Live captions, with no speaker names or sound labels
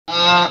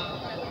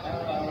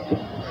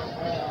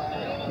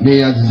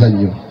neyanziza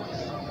nnyo.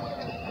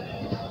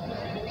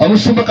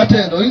 Omusumba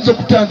Katenda oyinza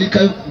okutandika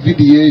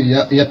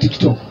vidiyo ya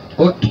TikTok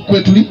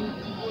kwetuli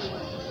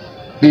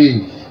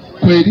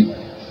kweri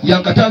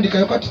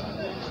yankatandikayo kati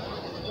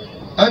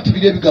anti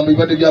biri ebigambo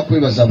bibadde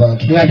byakwebaza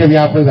abantu bibadde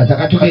byakwebaza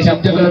katugenda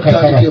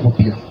kutandika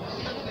ebupya.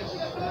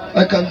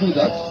 I can do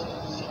that.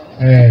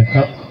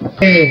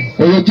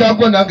 Oyo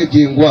gyagwa nange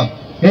gyengwa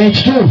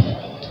kituufu.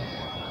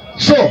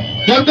 So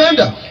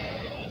Uganda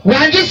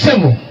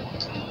wangisebo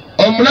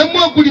omulamu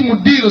oguli mu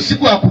ddiiro si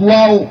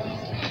gwakulwawo.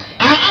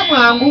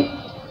 Mwangu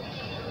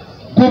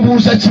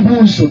gubuuza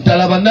kibuuzo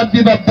ddala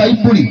bannabbi ba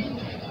bayibuli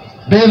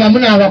be bamu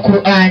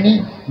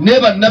n'abakurani ne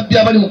bannabbi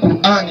abali mu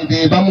Kur'ani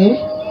be bamu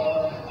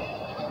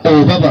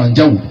oba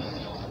banjawulo?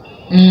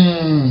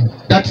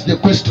 That's the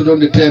question on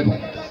the table.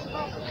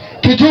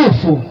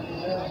 Kituufu.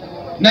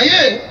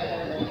 Naye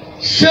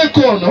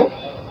sheeko ono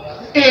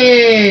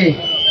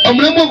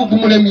omulamu ogwo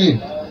gumulemye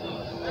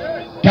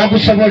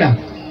tagusobola.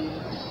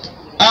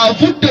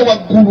 Avudde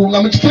waggulu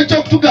nga mu kifo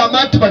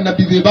eky'okutugamba nti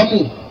bannabbi be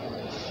bamu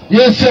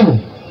yesebo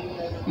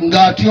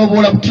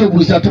ng'atyoboola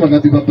butyobuluzi ate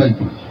bannabbi ba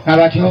bayibuli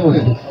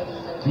abatyobole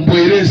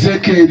mbwera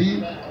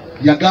Ezeekeri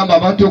yagamba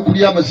abantu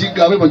okulya amaziga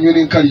gaabwe banywe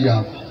n'enkali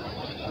yaabwe.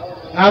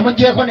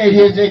 Amugyeko n'eri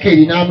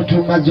Ezeekeri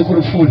n'amutuuma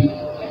Zukulufuli.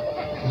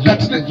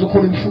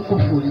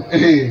 Zukulufuli.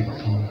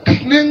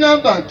 Kati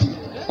neŋŋamba nti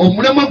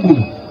omulamwa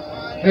guno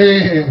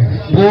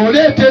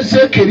bw'oleeta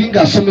Ezeekeri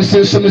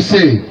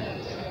ng'asomese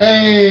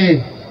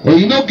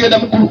olina okugenda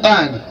mu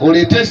Kur'ani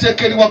oleeta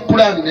Ezeekeri wa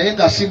Kur'ani naye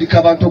ng'asindika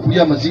abantu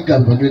okulya amaziga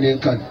gaabwe banywe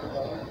n'enkali.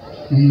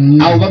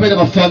 Awo babeera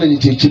bafaananyi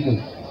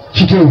kyekimu.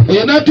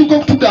 Eyo n'atuuka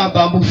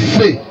okutugamba mbu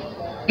ffe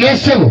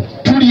yesebo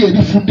tulya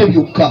ebifudde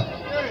byokka.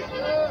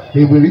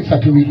 ebyo bifa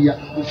tubirya.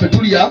 Ffe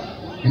tulya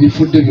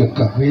ebifudde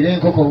byokka. Era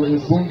enkoko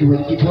ebungi bwe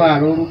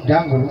ligitwala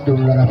oludda ng'oludda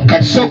olulala.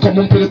 Kati sooka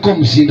mumpereko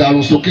omuzindaalo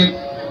nsooke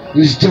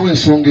nzigyewo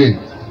ensonga eyo.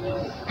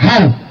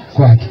 Halo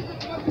kwati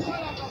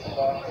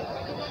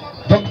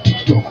va ku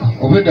TikTok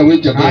obwedda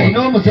weejagala. Alina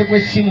omuze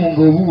gw'essimu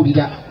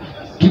ng'obuulira.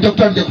 Tujja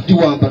kutandika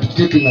kugiwamba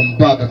tukiteeke nga mu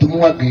bbaaga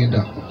tumuwa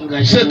genda.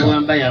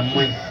 Nga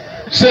yammwe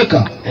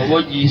Seeka oba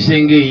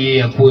ogiyise ng'eye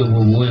yakuweebwa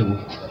obuweebwa.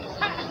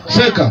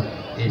 Seeka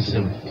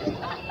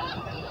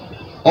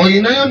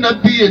oyinayo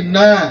nabbi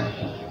yenna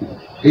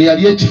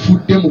eyali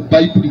ekifudde mu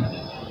bayibuli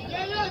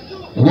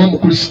oba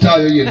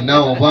omukristaayo yenna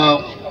oba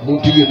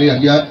muntu yenna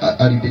yali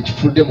alidde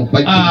ekifudde mu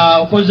bayibuli?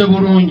 Okoze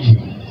bulungi.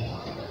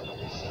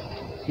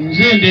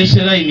 Nze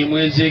ndeese layini mu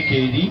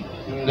Ezeekeri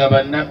nga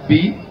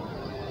bannabbi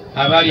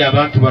abaali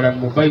abantu balala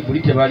mu bayibuli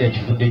tebaali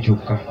ekifudde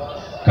kyokka.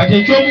 Kati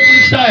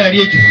ekyomukristaayo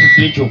yali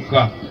ekifudde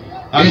kyokka.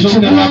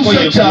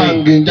 Ekibuuzo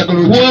kyange njagala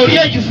oli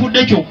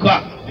ekifudde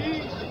kyokka.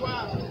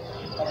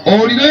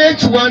 Olinayo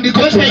ekiwandiiko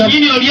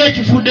kyonna oli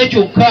ekifudde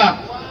kyokka.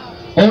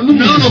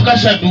 Nono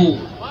Kasadu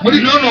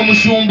nono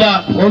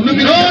Omusumba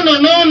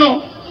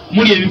nono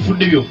muli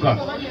ebifudde byokka.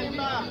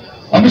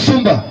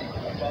 Omusumba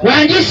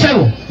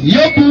wangisebo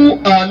Yobu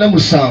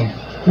 4:7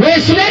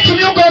 weesibe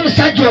ekimyu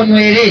ng'omusajja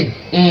onywere.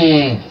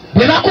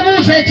 Bwe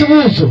bakubuuza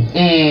ekibuuzo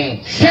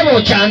sebo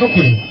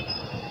okyanukule.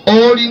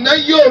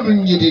 Olinayo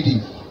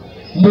olunyiriri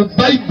mu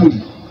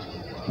bayibuli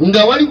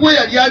nga waliwo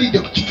yali alidde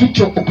ku kifu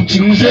kyo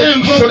okukiruza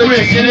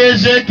okuleetera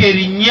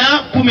Ezeekeri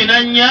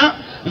 4:14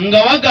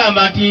 nga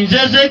wagamba nti nze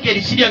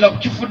Ezeekeri siryanga ku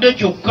kifudde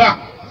kyokka.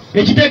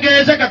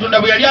 Ekitegeeza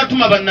Katonda bwe yali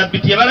atuma bannabbi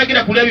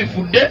teyabalagira kulya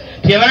bifudde,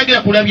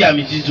 teyabalagira kulya bya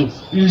mizizo.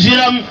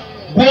 Nziramu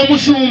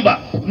gw'omusumba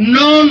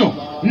noono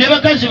ne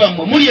bakazi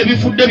bammwe muli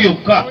ebifudde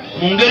byokka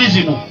mu ngeri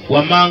zino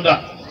wammanga.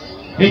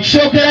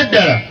 Ekisookera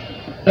ddala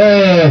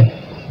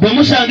bwe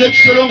musanga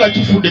ekisolo nga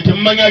kifudde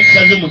temumanya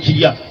kisaze mu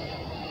kirya.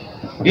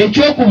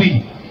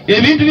 Ekyokubiri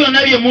ebintu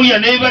byonna bye mulya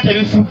ne biba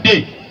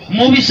tebifudde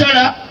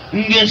mubisala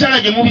ng'ensala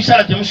gye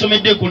mubisala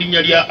temusomedde ku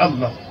linnya lya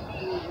Allah.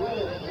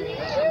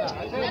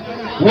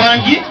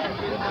 Wangi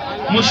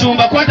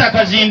musumba kwata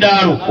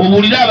akazindaalo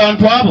obuulire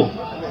abantu abo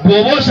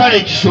bw'oba osala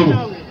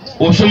ekisolo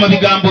osoma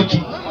bigambo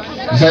ki?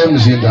 Zayo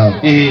muzindaalo.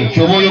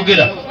 Kyoba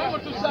oyogera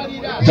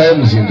zayo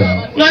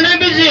muzindaalo. Nga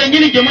n'embizi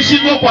yennyini gye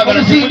musinga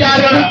okwagala lidda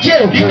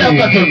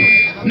katono.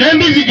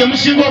 N'embizi gye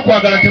musinga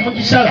okwagala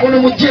temugisala.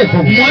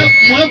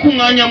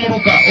 Mwekuŋŋaanya mu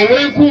luka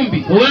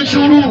ow'enkumbi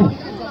ow'ensuuluulu.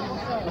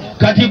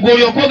 Kati gwe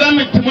olyoka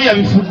ogambe nti mulya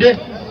bifudde.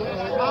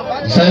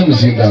 Zayo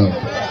muzindaalo.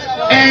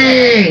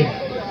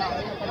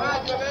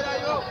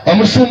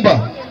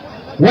 Omusumba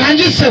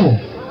wangisebo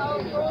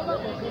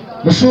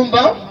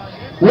musumba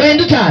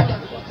wendi taata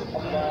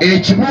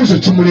ekibuuzo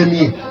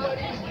kimulemye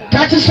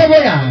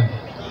takisobola.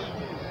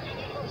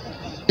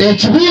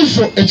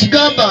 Ekibuuzo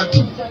ekigamba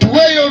nti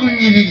tuweeyo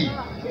olunyiriri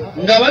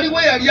nga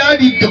waliwo yali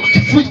alidde ku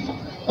kifu.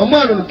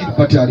 Omwana ono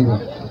Gilipati aliwa?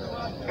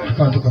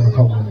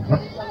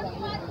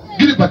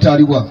 Gilipati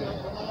aliwa?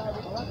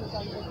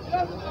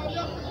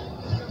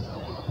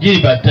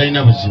 Gilipati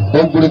talina buzibu.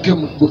 Oguleke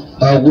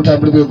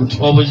ogutambule bwe guti.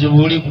 Obuzibu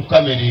buli ku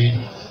kamera eri.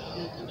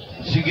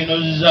 Sigino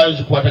zaazo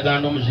zikwatagana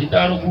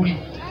n'omuzindaalo guli.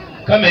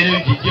 Kamera eyo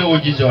gijjeewo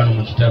gize wano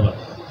mu kitaba.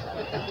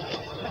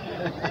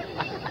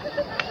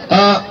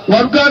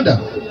 Waluganda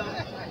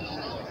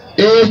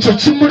ekyo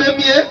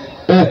kimulemye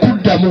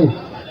okuddamu.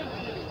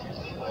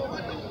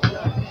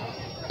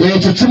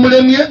 Ekyo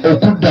kimulemye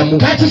okuddamu.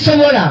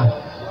 Takisobola.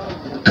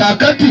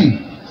 Kaakati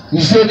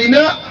nze nina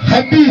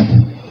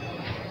hadithi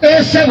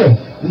esebo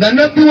nga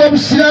nabbi wa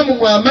busiraamu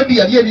Muhammad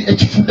yali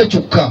ekifudde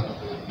kyokka.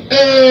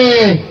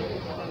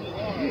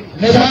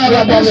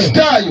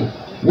 Abakrisitaayo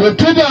we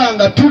tuba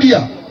nga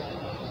tulya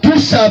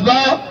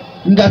tusaba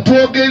nga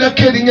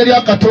twogererako erinnya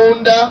lya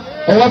Katonda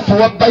owaffe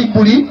wa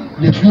bayibuli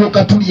ne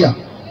tulyoka tulya.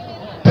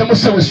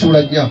 Temusewo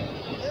essuula 4.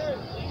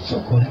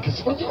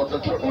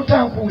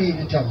 Otankuula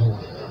ebitabo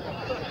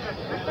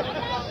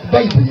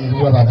bayibuli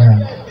eriwa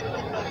baganda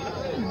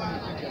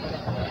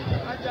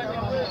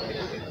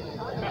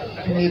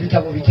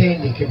ebitabo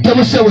bitendeke.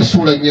 Temusewo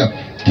essuula 4.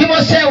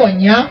 Timoseewo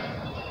 4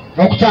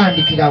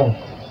 okutandikirawo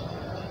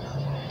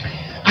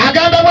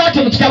agamba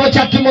bw'ati mu kitabo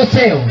kya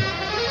Timoseewo.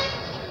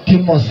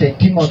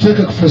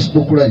 Tuteeke ku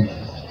Facebook live.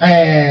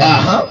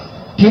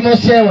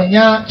 Timoseewo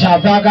 4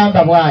 kyava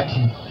agamba bw'ati.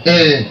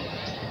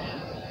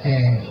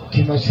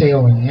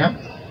 Timoseewo 4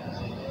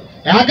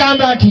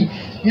 agamba nti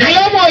naye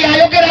Omwoyo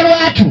ayogera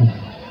lwatu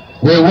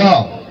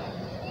weewaawo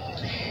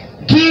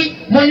nti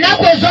mu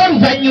nnaku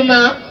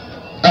ez'oluvannyuma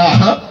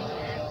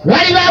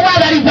walibaawo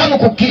abaliva mu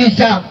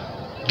kukkiriza.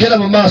 Gera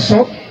mu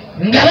maaso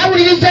nga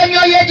bawuliriza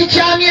emyoyo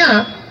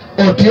egikyamya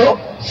otyo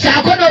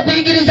saako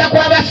n'okuyigiriza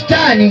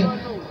kw'abasitaani.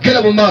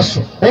 Gera mu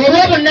maaso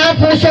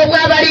olw'obunnanfuusa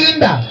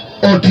obw'abalimba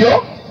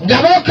otyo nga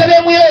bookeba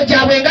emyoyo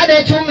gyabwe nga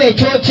n'ekyuma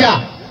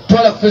ekyokya.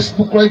 Twala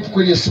Facebook live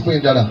kweri esimu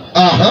endala.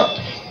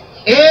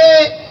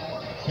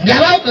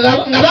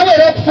 Nga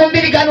bawera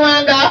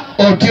okufumbiriganwanga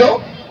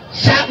otyo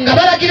nga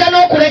balagira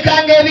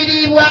n'okulekanga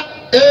ebiriibwa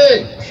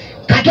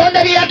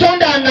Katonda bye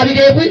yatondanga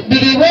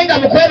biriibwenga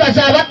mu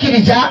kwebaza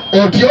abakkiriza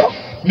otyo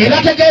ne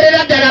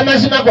bategeerera ddala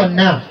amazima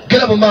gonna.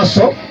 Gera mu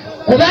maaso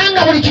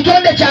kubanga buli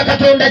kitonde kya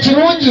Katonda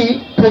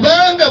kirungi.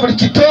 Kubanga buli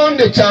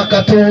kitonde kya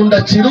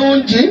Katonda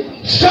kirungi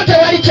so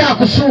tewali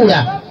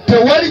kyakusuula.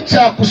 Tewali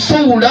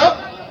kyakusuula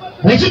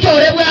bwe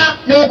kitoolebwa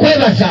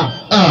n'okwebaza.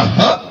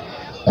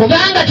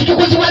 Kubanga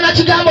kitukuzibwa na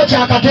kigambo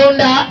kya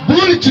Katonda.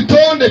 Buli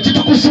kitonde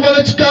kitukuzibwa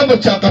na kigambo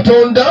kya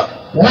Katonda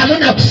wamu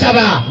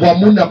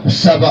na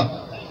kusaba.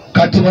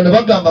 Kati bano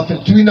bagamba ffe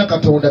tulina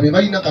Katonda be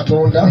balina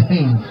Katonda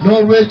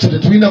n'olwekyo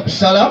tetulina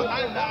kusala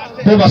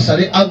bo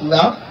basale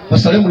Allah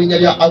basale mu linnya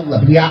lya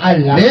Allah.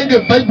 Naye nga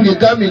Bayibuli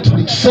egambye nti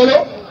buli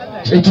kisolo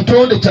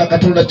ekitonde kya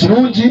Katonda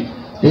kirungi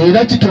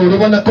era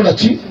kitoolebwa nakola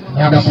ki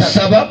na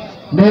kusaba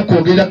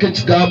n'okwogerako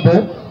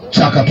ekigambo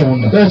kya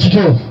Katonda.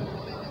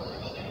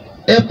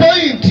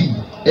 Epointi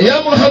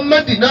eya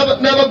Muhammadi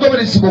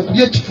n'abagoberezibwa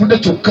okulya ekifudde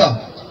kyokka.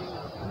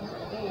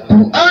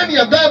 Qur'ani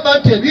yagamba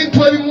nti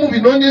ebintu ebimu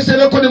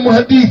binoonyezerako ne mu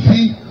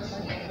hadithi.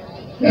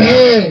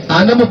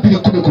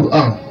 42:10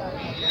 Qur'an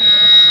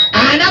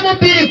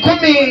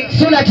 42:10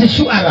 surati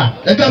Shu'ara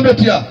egamba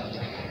etya?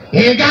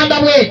 Egamba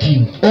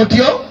bweti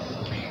otyo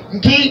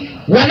nti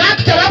wama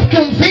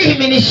ikhtalaftum fihi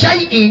min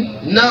shay'in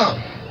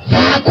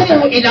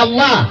fahkumuhu ila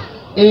Allah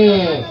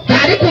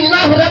dhalikum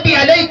Allahu rabbi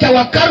alayhi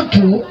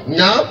tawakkaltu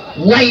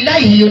wa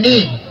ilayhi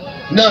yunib.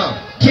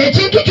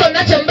 Kyekintu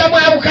kyonna kye muba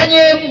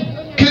mwawukanyemu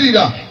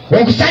kirira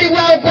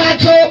okusalibwawo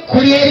kwakyo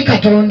kuli eri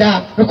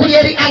Katonda kuli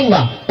eri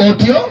Allah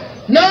otyo.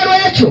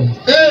 N'olwekyo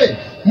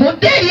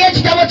mudde eri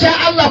ekitabo kya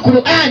Allah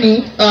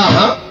Qur'ani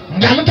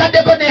nga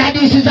mutaddeko ne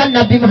hadisi za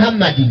Nabbi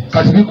Muhammadi.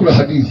 Kati bikula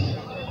hadithi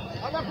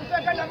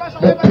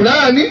mu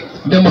Qur'ani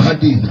ne mu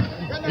hadithi.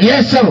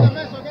 Yesebo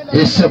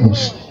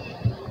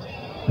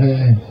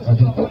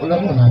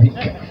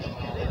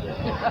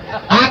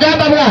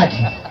agamba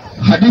bw'ati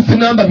hadithi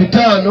namba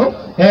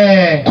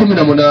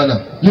 5:18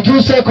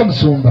 gituuseeko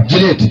musumba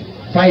gireeti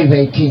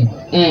 5:18.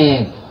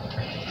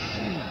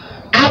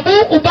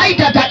 Abu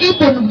Ubaidata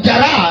ibn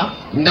Jarrah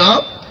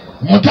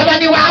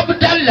mutabani wa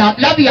Abdallah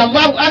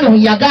radiyallahu anhu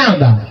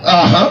yagamba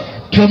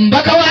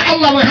omubaka wa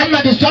Allah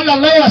Muhammad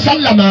sallallahu alaihi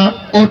wasallam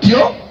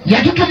otyo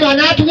yatutuma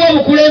n'atuwa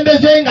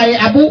obukulembeze nga ye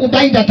Abu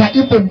Ubaidata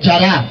ibn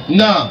Jarrah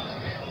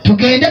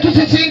tugende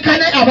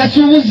tusisinkane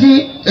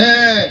abasuubuzi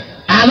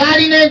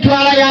abalina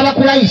entwala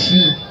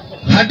y'Abakuraisi.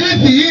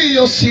 Hadithi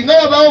yiyo singa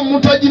wabaawo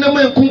omuntu aginamu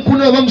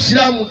enkunkuna oba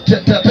musiraamu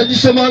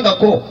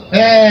tagisomangako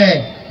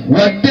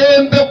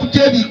waddembe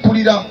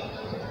okugyebiikulira.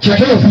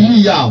 Kiteefu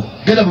yiiyaawo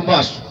genda mu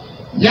maaso.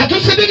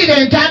 Yatusibirira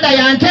entanda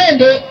ya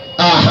ntende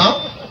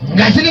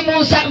nga ziri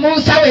mu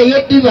nsawo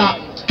ey'eddiba.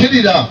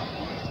 Kirira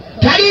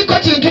taliiko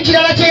kintu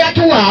kirala kye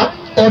yatuwa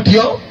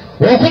otyo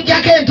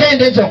okuggyako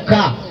entende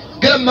zokka.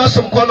 Genda mu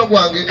maaso mukwano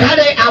gwange.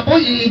 Kale Abu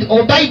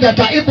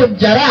Ubaidata ibn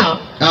Jarrah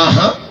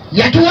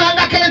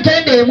yatuwangako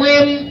entende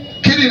emwemu.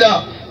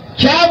 Kirira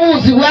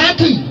kyabuuzibwa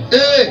nti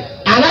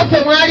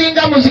abaffe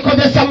mwalinga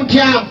muzikozesa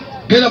mutya?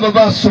 Genda mu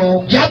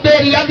maaso.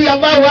 Jaberi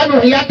radiyallahu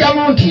anhu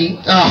yaddamu nti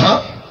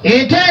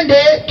entende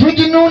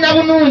tuginuuna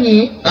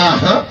bunuunyi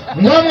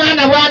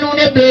ng'omwana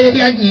bw'anuuna ebbeere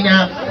lya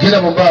nnyina.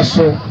 Genda mu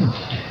maaso.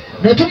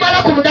 Ne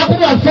tumala ku lunaku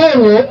lwaffe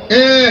olwo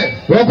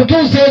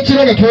okutuusa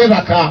ekiro ne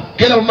twebaka.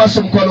 Genda mu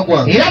maaso mukwano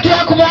gwange. Era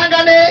twakubanga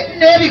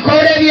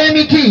n'ebikoola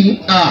eby'emiti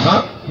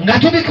nga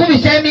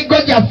tubikubisa emiggo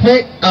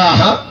gyaffe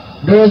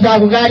ndowooza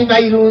ago gaali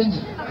mayirungi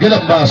genda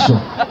mu maaso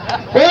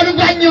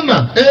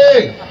oluvannyuma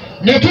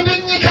ne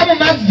tubinyika mu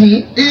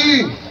mazzi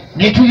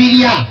ne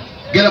tubirya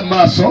genda mu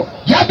maaso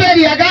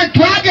Jaberi yagaa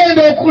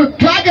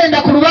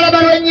twagenda ku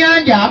lubalama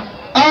lw'ennyanja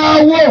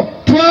awo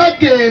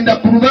twagenda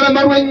ku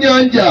lubalama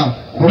lw'ennyanja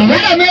ku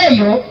lubalama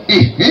eyo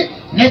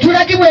ne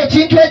tulagibwa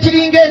ekintu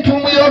ekiringa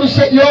entuumu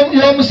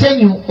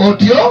y'omusenyu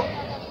otyo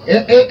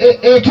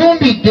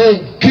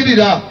etumbidde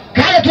kirira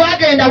kale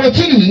twagenda we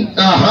kiri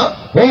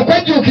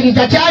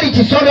okwejjuukiriza kyali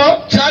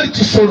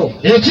kisolo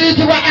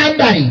ekiyitibwa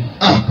ambali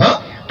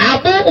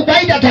Abu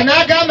Ubaidata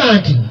n'agamba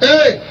nti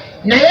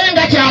naye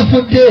nga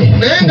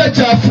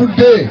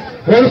kyafudde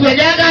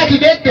oluvanyanga ati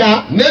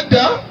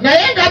nedda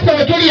naye nga ffe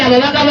bwe tuli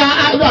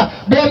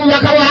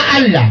b'omubaka wa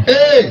Allah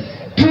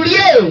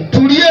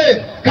tulye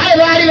kale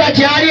baali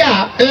bakyalya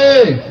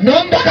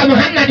n'omubaka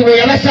Muhammadi bwe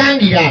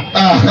yabasangira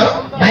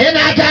naye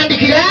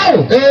n'atandikiraawo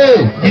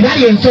ne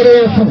bali ensolo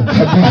enfu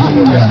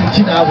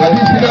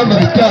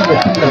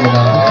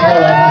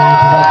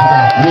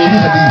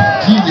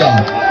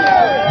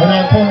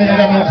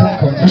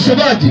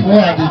musomaji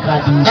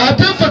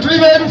ate ffe tuli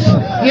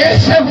beerufu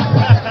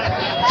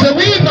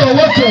fewino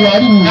owaffe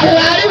waali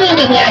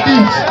buno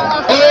bwadinsi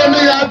ono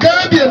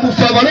yagambye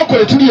mufe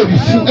abalokole tuli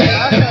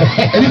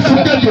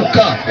ebifudde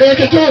byokka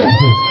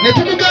ne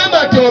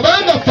tumugamba nti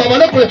obanga ffe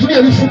abalokole tuli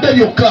ebifudde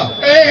byokka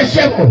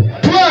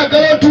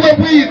twagala tuwe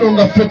bwino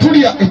nga ffe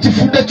tulya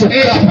ekifudde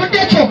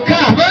kyokka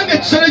kubanga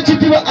ekisolo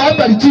ekiyitibwa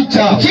ambali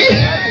kikyawo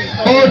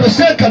ono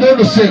seeka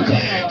n'ono seeka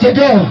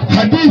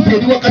hadithi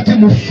eri wakati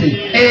muffe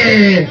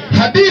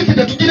hadithi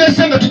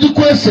tetugirese nga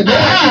tugikwese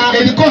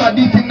eriko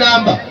hadithi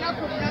namba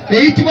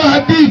eyitibwa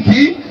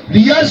hadithi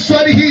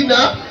liyaswalihina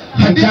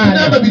hadithi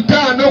namba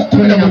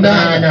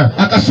 5:18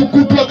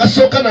 akasukutu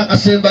akasooka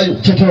n'akasembayo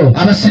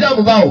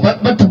abasiraamu baawo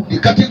batudde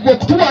kati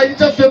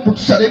okutuwaayiriza ffe mbu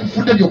tusala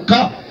ebifudde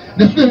byokka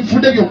ne tuba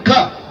ebifudde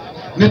byokka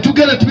ne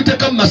tugenda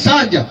tubiteeka mu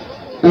masanja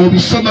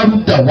obisoma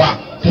luddawa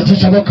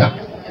tekisoboka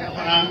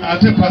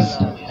ate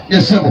pasito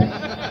yesebo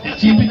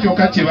ekintu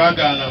kyokka kye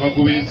baagaana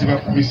abagoberezi ba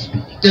Kristo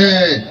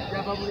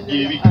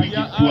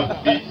ebitugiddwa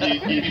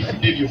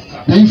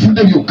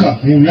ebifudde byokka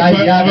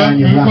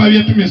bikuba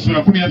byetume sura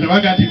 10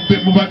 baga nti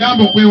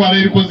mubagamba okwewala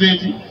ebikoze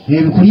eki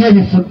ebikulya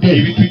ebifudde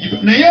ebitugiddwa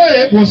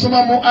naye bw'osoma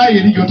mu aya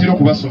eri gyotera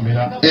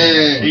okubasomera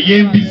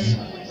ey'embizi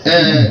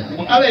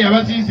ala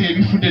yabaziiza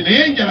ebifudde naye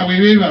enjala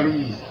bweba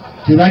ebalumye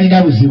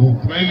tebalina buzibu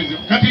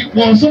kati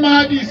bw'osoma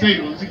hadiisi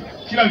eyo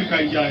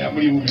kirabika enjala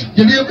yamuli bubi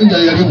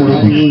enjala yali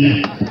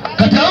mulungi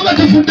kati abo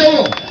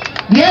batifuddewo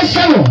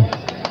yesabo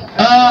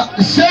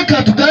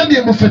seeka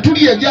tugambye muffe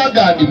tuli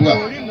ebyagandibwa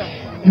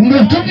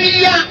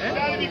tubirya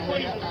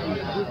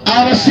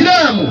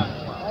abasiraamu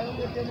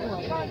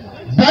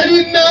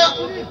balina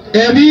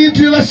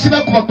ebintu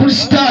byebasiba ku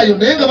bakristaayo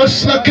naye nga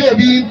basibako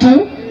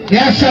ebintu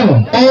yesabo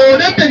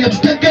olebbe bye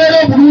tutegeera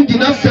obulungi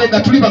naffe nga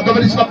tuli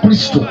bagoberezi ba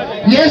Kristo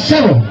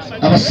yesabo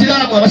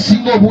abasiraamu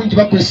abasinga obungi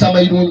bakwesa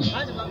amayirungi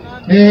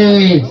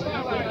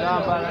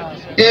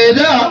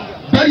era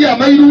bali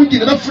amayirungi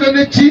ne bafuna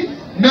neki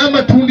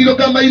n'amatundiro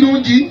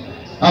g'amayirungi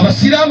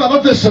abasiraamu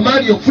abava e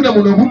Somalia okufuna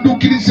muno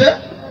obudduukirize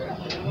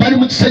bali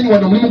mu kisenyi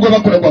wano omulimu gwe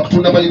bakola gwa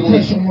kutunda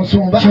amayirungi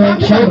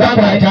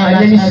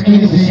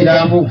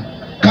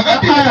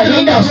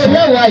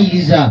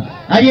wayiriza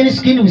aliyeni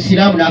sikini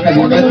busiraamu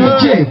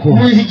n'akagondako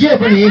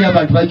munzijeeko naye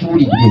n'abantu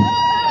bakiwulidde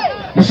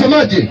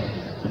musomaje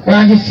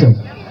wandiso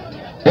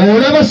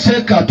olaba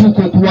seeka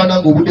atuuka okulwana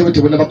ng'obudde bwe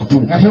tebonna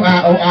bakutuuka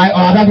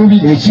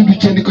ababubi ekintu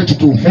kyendiko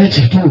kituufu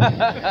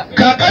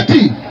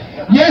kakati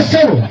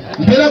yesebo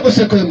mbeerako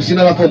seeka oyo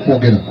musina bako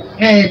okwogera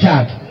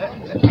taata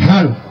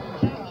halo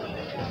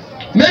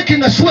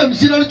making sure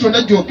emisirano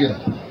gyonna gyogera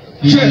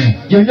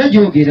gyonna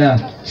gyogera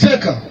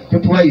seeka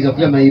totuwayiriza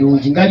kulya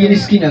mayirungi ngali eni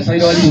sikini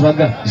asalira wali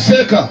mubaga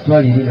seeka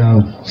twaliri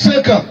naawe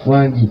seeka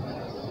wangi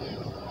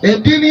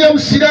eddiini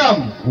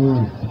y'obusiraamu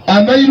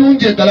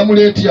amayirungi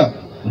egalamula etya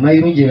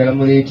amayirungi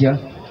egalamula etya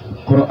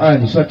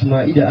Qur'an Surat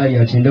Maida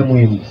aya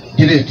 91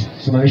 gireeti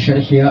soma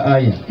sharhi ya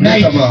aya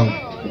netamangu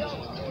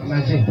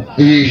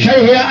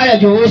sharhi ya aya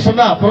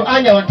gy'osoma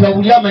Qur'an abantu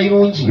bawulira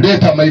amayirungi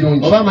leeta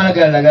amayirungi oba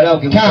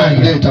amalagalagalao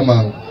leeta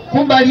mangu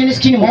kumba aliyeni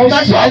sikini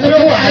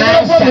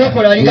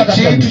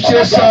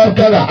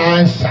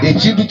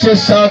ekintu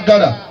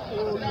kyesaagala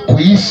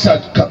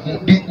kuyisa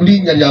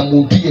linnya lya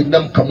muntu yenna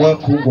mu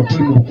kamwako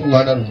ng'otuli mu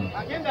lukuŋŋaana luno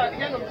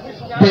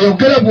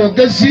bweyogera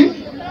bwogezi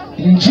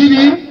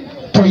njiri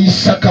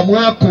toyisa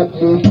kamwako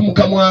muntu mu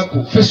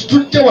kamwako ffe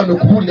situjja wano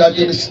okubuulira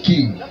aliyeni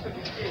sikini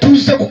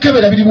tuzze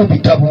kukebera biri mu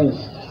bitabo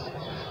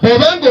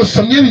bw'obanga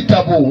osomye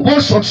ebitabo oba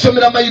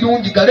otusomera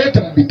amayirungi galeete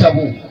mu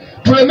bitabo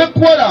tuleme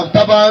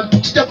kuwalampa abantu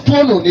kijja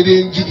kutwonoonera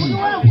enjiri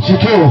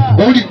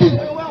owulidde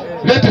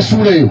leeta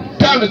essuula eyo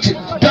 5:9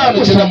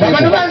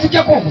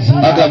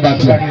 agamba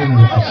atya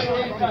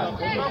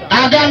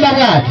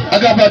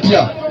agamba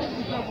atya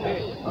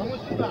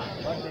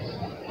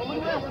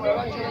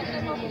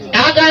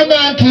agamba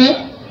nti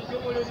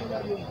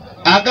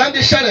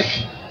agambye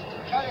sharafi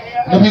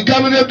mu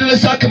bigambo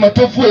by'Abdulrazak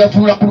Matofu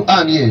yavulula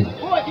Qur'ani eyo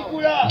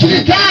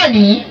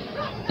kitaani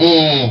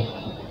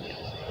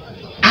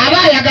aba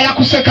ayagala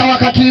kuseka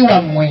wakati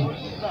wammwe,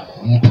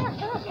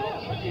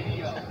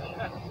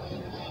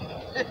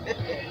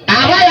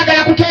 aba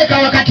ayagala kuteeka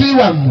wakati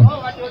wammwe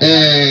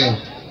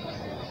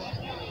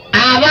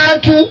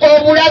abantu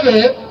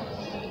obulabe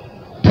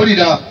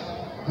pulira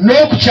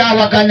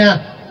n'okukyawagana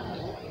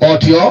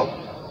otyo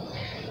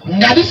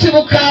nga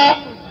bisibuka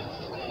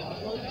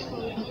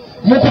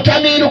mu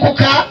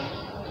kutamiirukuka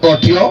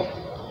otyo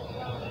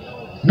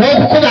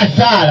n'okukuba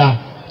zzaala.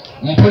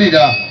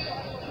 mpulira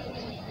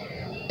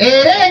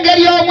era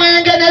engeri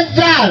y'omwenge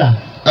n'ezzaala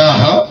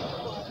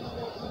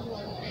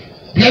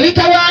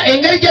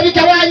engeri gye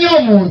bitawaanya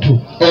omuntu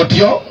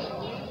otyo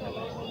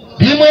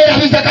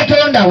bimwerabiza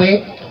Katonda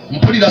we.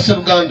 mpulira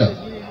Sseruganda,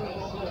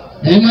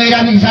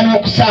 bimwerabiriza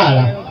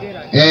n'okusaala.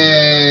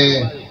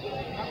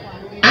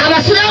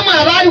 Abasiraamu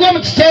abaaliwo mu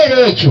kiseera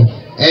ekyo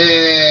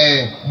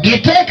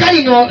ng'etteeka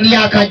lino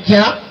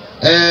lyakajja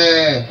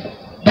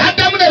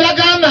baddamu ne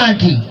bagamba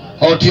nti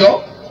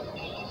otyo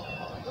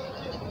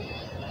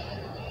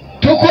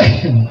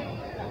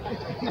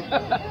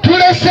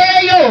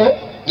tuleseeyo,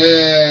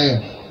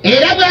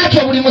 era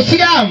bw'atyo buli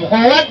musiraamu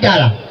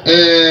owaddala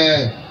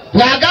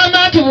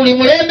bw'agamba nti buli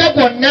mulembe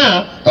gwonna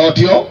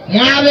otyo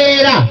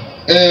mwabeera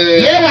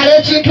yeewala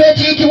ekintu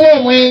ekiyitibwa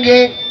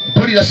omwenge.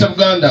 mpulira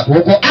Sseruganda,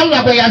 ogwo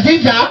Allah gwe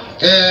yaziza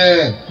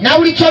na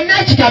buli kyonna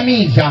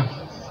ekitamiiza.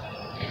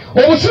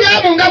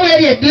 Obusiraamu nga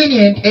bweri eddiini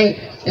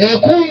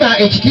ekuuma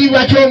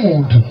ekitiibwa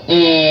ky'omuntu,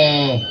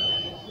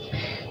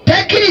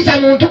 tekkiriza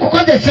muntu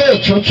kukozesa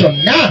ekyo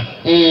kyonna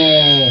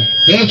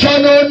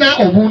ekyonoona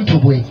obuntu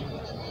bwe.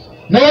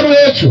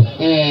 N'olwekyo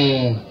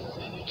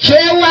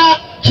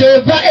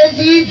kyeva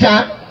eziyiza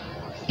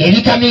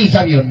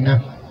ebitamiiza byonna.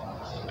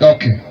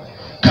 okay,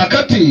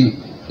 kakati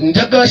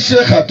njagala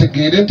Sheekh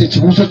ategeere nti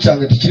ekibuuzo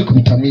kyange tekiri ku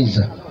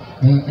bitamiiza,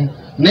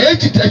 naye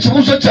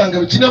ekibuuzo kyange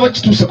bwe kinaaba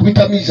kituuse ku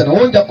bitamiiza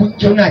nawo nja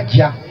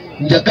kujja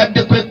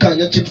njagadde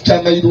kwekkaanya kintu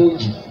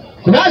ky'amayirungi,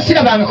 kubanga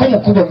sirabangako mu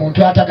kkubo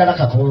muntu atagala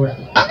kakoola.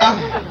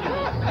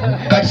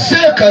 kati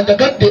Sheekh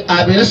njagadde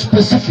abeere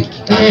specific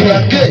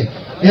alage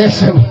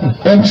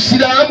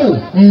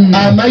obusiraamu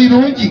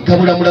amayirungi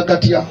gabulamula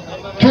gatya.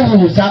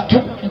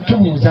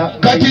 tubuuza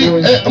kati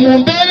mu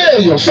mbeera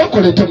eyo sooka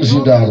oleete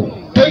omuzindaalo,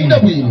 tolina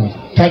bwino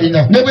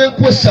talina ne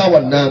bwenkuwa essaawa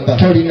nnamba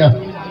tolina.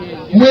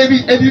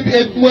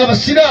 mwe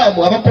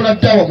abasiraamu abakola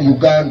ddawa mu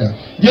Uganda,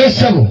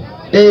 yesabo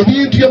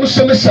ebintu bye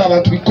musomesa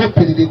abantu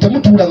bikopperere,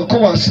 temutuulangako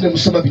wansi ne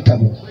musoma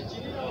bitabo.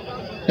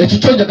 ekyo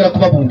kyo njagala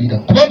kubabuulira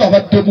kubanga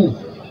abaddemu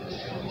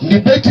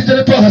ndibeetiza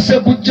ne twahase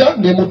gujja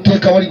ne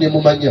mutteeka wali ne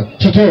mumanya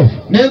kituufu.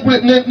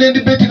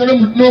 nendibeetiga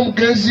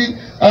n'omugenzi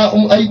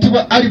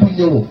ayitibwa Ali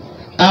Bunyolo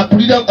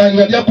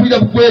yali akulira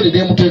Bugwere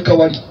ne muteeka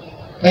wali,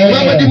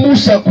 Muhammad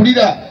Musa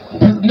akulira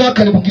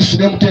Nakane Bugisu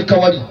ne muteeka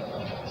wali,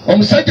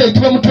 omusajja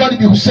ayitibwa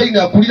Mutwalibi Hussein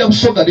akulira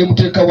Busoga ne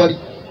muteeka wali,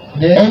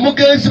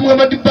 omugenzi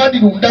Muhammad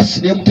Badiru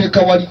Ndasi ne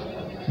muteeka wali,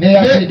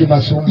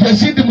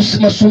 Yazidi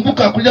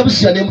Masumbuka akulira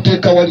Busia ne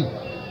muteeka wali.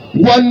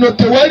 Wano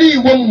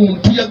tewaliiwo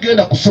muntu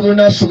yagenda kusomera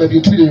n'asoma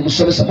ebintu bino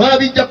byemusomesa.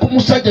 Mwabijja ku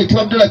musajja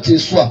ayitibwa Abdullah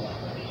Kyeswa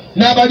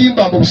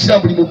n'abalimba mbu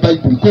obusiraamu buli mu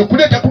bayibuli, kwe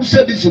kuleeta ku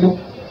luseedi zino.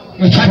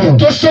 Kati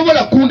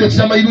tosobola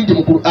kundeetera mayirungi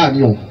mu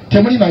Qur'ani omwo,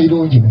 temuli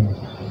mayirungi.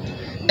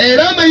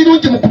 era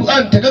amayirungi mu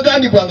Qur'ani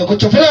tegagaanibwangako.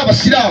 Kyova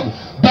abasiraamu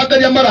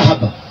bagalya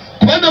marahaba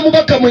kubanga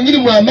mubaka mwenyini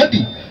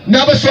Muhammadi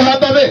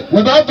n'abasahaba be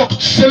we baava ku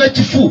kisolo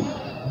ekifu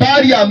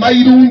baali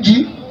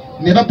amayirungi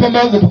ne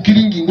bapamanga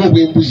obukiringi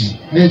ng'obwembuzi.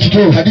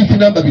 N'ekituufu. Hadithi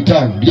namba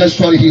 5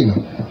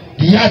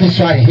 Riyadh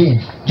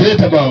Swalihin.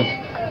 Jeeta bawo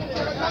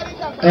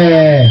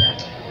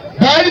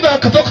baali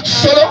bakava ku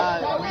kisolo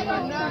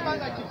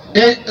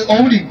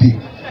owulidde.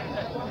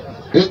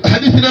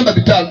 Hadithi namba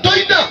 5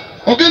 toyina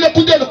ogenda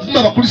kujja okuvuma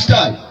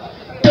abakristaayo.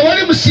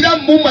 Tewali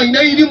musiraamu mumu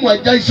alina irimu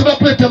asobola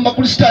kuleeta mu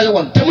bakristaayo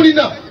wano,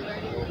 temulina.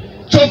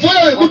 Kyova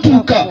we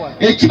mutuuka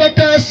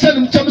ekibataasa ne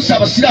mukyamusa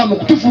abasiraamu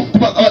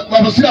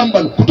abasiraamu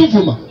bano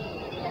kutuvuma,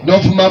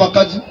 n'ovuma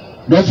abakazi,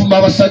 n'ovuma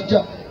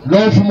abasajja,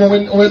 n'ovuma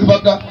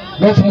ow'erubaga,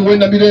 n'ovuma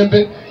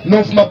ow'ennamirembe,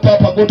 n'ovuma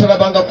paapa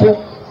g'otalabangako.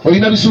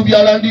 Olina bizibu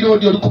bya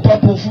landiroodi, oli ku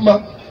paapa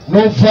ovuma,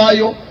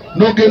 n'ovaayo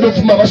n'ogenda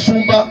ovuma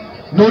abasumba,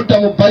 n'odda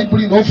mu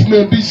bayibuli n'ovuma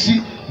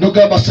embisi,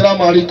 n'ogamba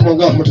assalaamu alaikum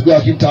wa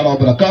rahmatullahi taala wa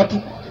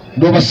barakatu,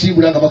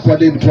 n'obasiibula nga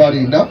bakuwadde emitwalo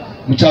 4,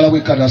 mukyala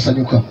w'ekka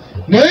asanyuka.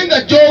 Naye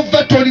nga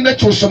gy'ova tolina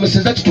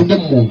ky'osomeseza kitunde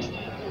mu muntu.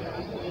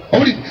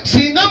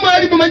 Singa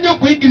mwali mumanyi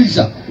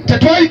okuyigiriza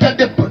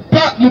tetwalitadde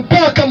mu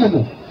paaka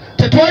muno,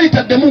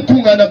 tetwalitaddemu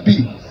nkuŋŋaana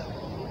 2,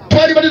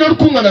 twalibalira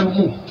olukuŋŋaana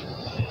lumu.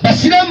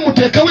 Basiraamu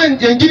muteekawo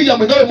enjiri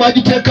yammwe nga bwe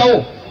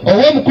mwagiteekawo.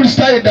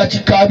 Ow'omukristaayo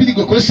eddakiika 2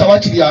 gwe kozesa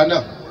waakiri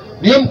 4,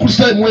 niye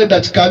omukristaayo muwa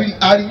eddakiika 2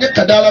 alinye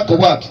kadaalako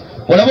bw'ati,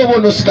 olaba oba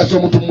onoosigaza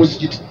omuntu mu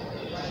muzikiti.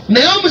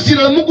 Naye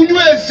omuziro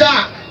mugunyweza,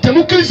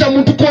 temukkiriza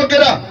muntu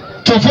kwogera.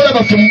 Kyova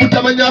olaba ffe mu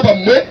butamanya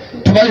bammwe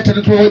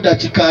tubaleetere tubawo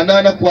eddakiika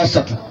 8 ku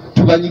 3,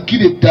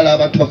 tubanyigire ddala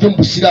abantu bave mu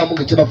busiraamu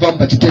nga kye bavaamu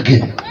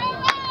bakitegeere.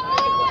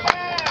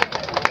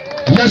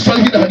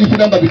 yaswahili hadithi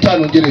namba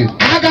 5 njere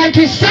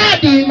aganti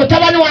Sadi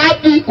mutabani wa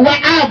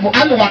Abu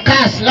anu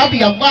Wakas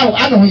radiyallahu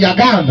anhu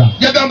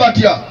yagamba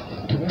atya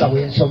tunga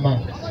wensoma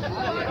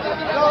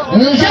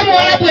nze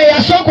muwalabu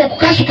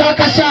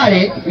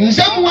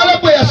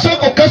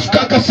eyasooka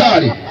okukasuka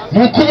akasale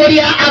mu kkubo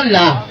lya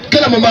Allah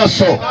gera mu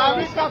maaso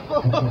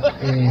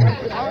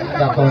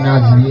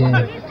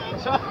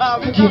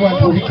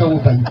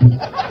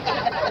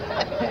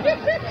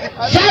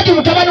Sadi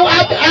mutabani wa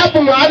Abu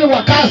anu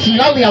Wakas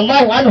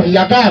radiyallahu anhu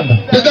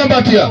yagamba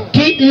atya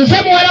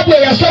nze muwalabu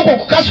eyasooka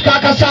okukasuka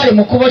akasale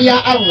mu kkubo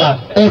lya Allah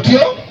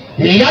otyo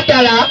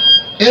yaddala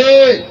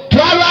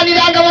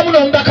twalwaniranga wamu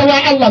n'omubaka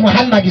wa Allah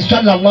Muhammad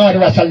sallallahu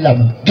alaihi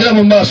wasallam gera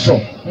mu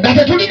maaso nga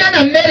tetulina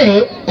na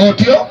mmere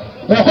otyo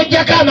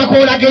okujjako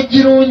amakoola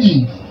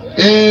g'ejjirungi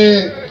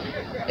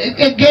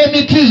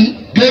g'emiti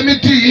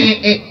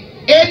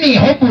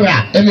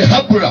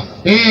emihabura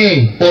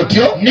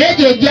otyo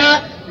n'egyo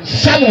egya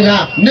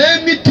samula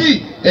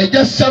n'emiti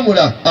egya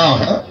samula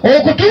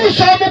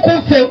okutuusa omu ku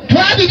ffe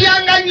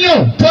twalyanga nnyo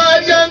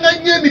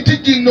emiti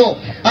gino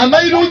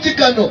amayirungi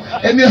gano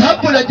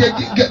emihabula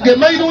ge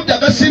mayirungi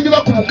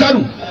agasimbibwa ku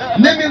bukalu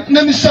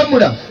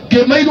n'emisamula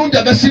ge mayirungi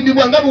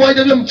agasimbibwa nga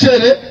bwewanja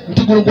by'omuceere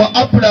nti guno gwa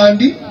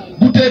apulandi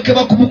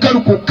guteekebwa ku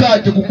bukalu kwokka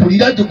gye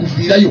gukulira gye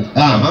guviirayo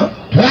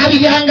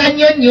twabiryanga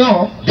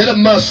nnyo gera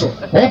mu maaso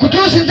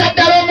okutuusiza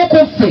ddala omu ku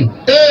ffe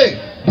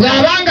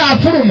bw'abanga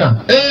afuluma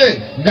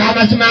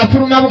ng'amazima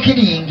afuluma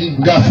bukiringi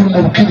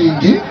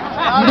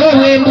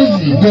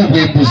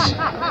ng'obwembuzi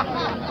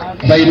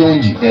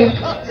bayirungi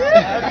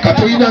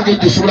katoyina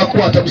ng'ejjo osobola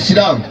kukwata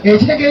musiraamu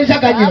ekitegeeza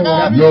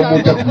ganyola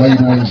n'omutta ku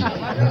mayirungi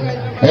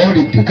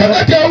olidde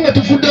kakati awo nga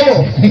tufuddewo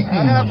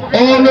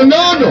ono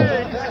n'ono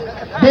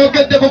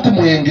boogeddeko ku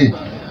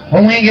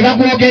omwenge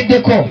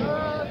bagwogeddeko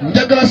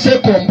njagala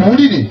seeko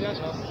mbuulire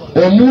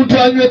omuntu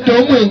anywedde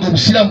omwenge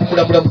obusiraamu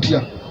bumulamula butya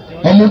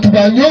omuntu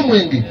bw'anywa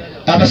omwenge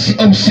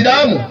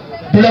obusiraamu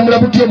bulamula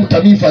butya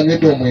omutamiivu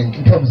anywedde omwenge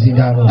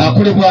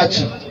akole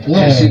bwaki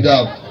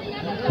ng'omuzindaalo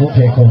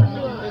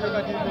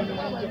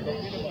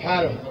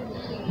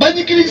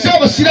banyigiriza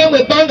abasiraamu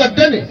ebbanga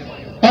ddene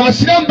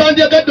abasiraamu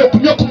bandyagadde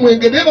okunywa ku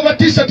mwenge naye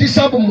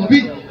babatiisatiisa abo mu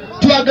mubiri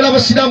twagala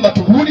abasiraamu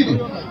batubuulire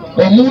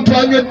omuntu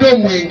anywedde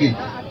omwenge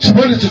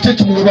kibonezo kye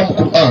kimuweebwa mu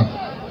Qur'an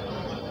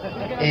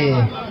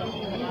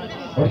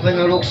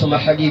oluvannyuma lw'okusoma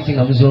hadithi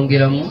nga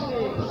muzongeramu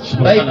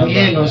bayibuli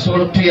eno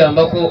osobola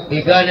okutuyambako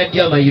egaana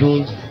ddy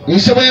amayirungi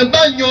nse bwe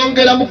mba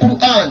nnyongera mu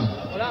Qur'an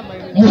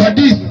mu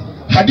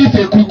hadithi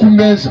ekuli ku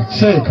mmeeza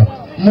seeka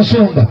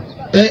musumba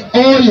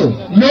oyo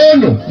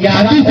noono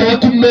hadithi eri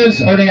ku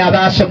mmeeza ono yaba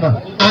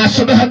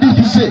asome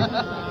hadithi ze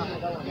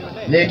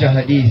leeta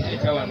hadithi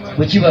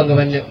bwe kiba nga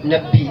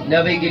bannabbi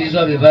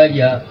n'abayigirizwa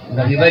bebalya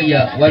nga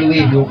bebalya waliwo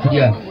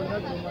ebyokulya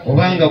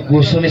obanga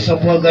gw'osomesa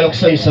kwagala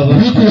kusanyusa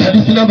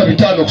hadithi namba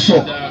 5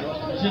 okusooka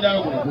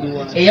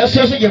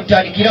eyasoose gye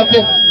tutandikirako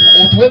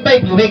otuwe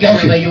bayibuli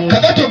obeegana mayungi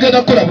kakati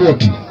ogenda kukola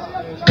bwoti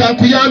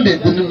kankuyambe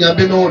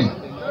nyambe n'oli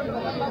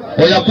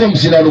oyakuwa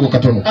omuzindaalo gwo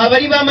katono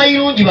abali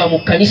b'amayirungi ba mu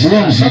kkanisa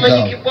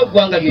bamanyikibwa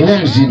eggwanga lyonna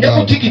ne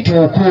ku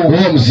tikitooko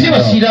si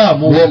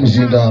basiraamu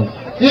omuzindaalo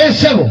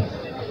yensebo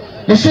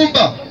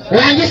musumba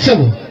wange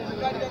sebo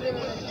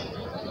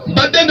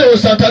mbadde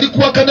ndowooza nti ali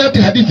kuwakana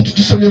nti hadithi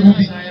tugisomye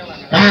bubi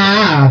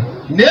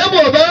naye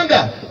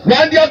bw'obanga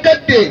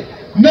wandyagadde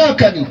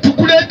nakani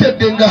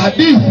tukuleetedde nga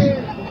hadithi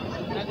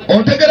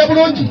ontegera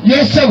bulungi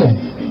yensebo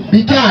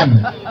 5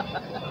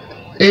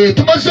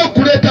 tumaze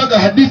okuleeta nga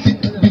hadithi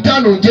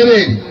 5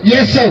 njereere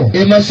yensebo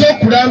emaze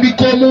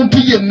okulambika omuntu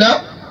yenna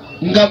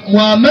nga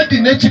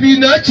Muhammadi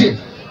n'ekibiina kye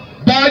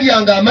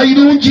baalyanga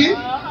amayirungi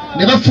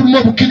ne bafuluma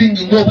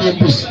obukiringi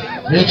ng'obwembuzi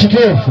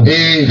ekituufu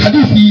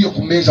hadithi yiyo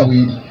ku mmeeza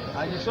weeri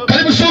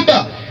kale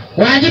musumba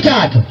wangi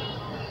taata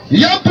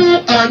yabu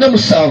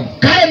 47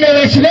 kale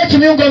neweesiba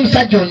ekimyu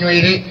ng'omusajja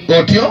onywere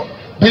otyo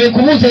bwe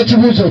nkubuuza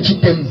ekibuuzo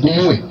okiddemu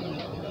gumuwe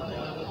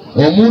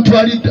omuntu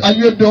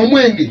anywedde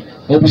omwenge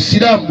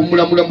obusiraamu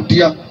bumulamula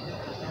mutya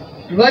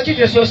lwaki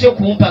tosoose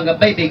okumpa nga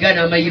bayibuli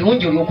egaana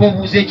amayirungi olyoka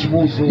obuuza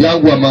ekibuuzo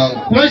yangu amangu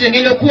kubanze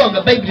ngenda okuwa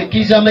nga bayibuli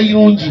ekkiriza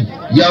amayirungi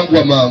yangu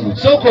amangu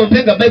sooka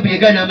ompe nga bayibuli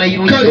egaana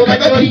amayirungi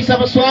obadde oliisa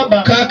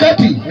baswaba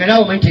kaakati nga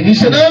naawe omanyi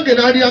nse nange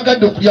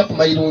nandyagadde okulya ku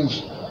mayirungi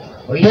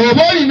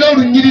bw'oba olina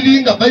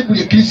olunyiriri nga bayibuli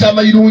ekkiriza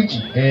amayirungi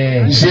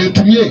nze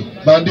ntumye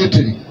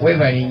bandeetere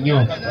webale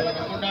nnyo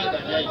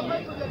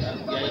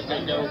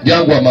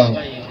yangu amangu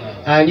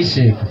ani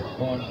seeko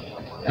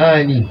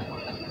ani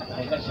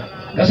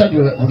gasajja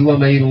oli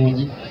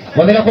w'amayirungi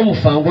wabeerako mu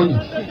fangoni